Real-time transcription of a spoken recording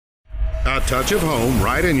A touch of home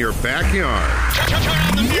right in your backyard. Turn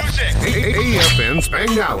on the music. AFN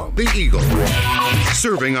Spangdahlem, the Eagle.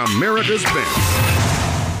 Serving America's best.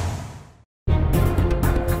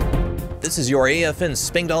 This is your AFN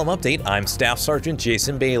Spangdahlem update. I'm Staff Sergeant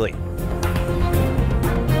Jason Bailey.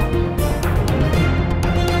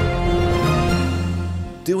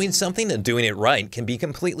 Doing something and doing it right can be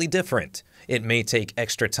completely different. It may take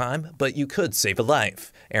extra time, but you could save a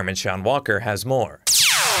life. Airman Sean Walker has more.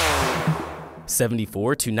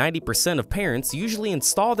 74 to 90% of parents usually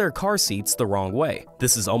install their car seats the wrong way.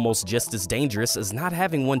 This is almost just as dangerous as not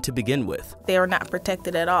having one to begin with. They are not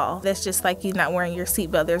protected at all. That's just like you not wearing your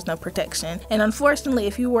seatbelt. There's no protection. And unfortunately,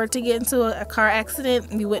 if you were to get into a car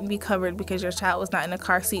accident, you wouldn't be covered because your child was not in a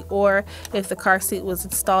car seat, or if the car seat was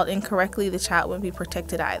installed incorrectly, the child wouldn't be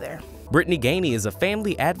protected either. Brittany Gainey is a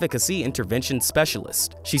family advocacy intervention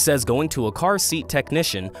specialist. She says going to a car seat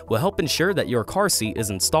technician will help ensure that your car seat is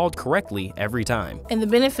installed correctly every time. And the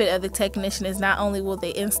benefit of the technician is not only will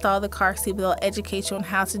they install the car seat, but they'll educate you on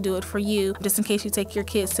how to do it for you. Just in case you take your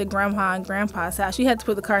kids to grandma and grandpa's house, you have to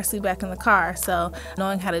put the car seat back in the car. So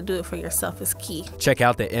knowing how to do it for yourself is key. Check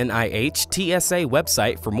out the NIH TSA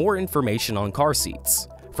website for more information on car seats.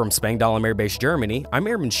 From Spangdahlem Air Base, Germany, I'm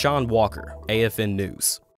Airman Sean Walker, AFN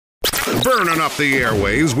News. Burning up the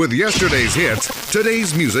airwaves with yesterday's hits,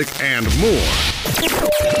 today's music, and more.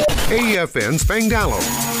 AFN Spangdahlem,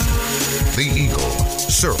 the Eagle,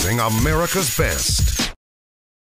 serving America's best.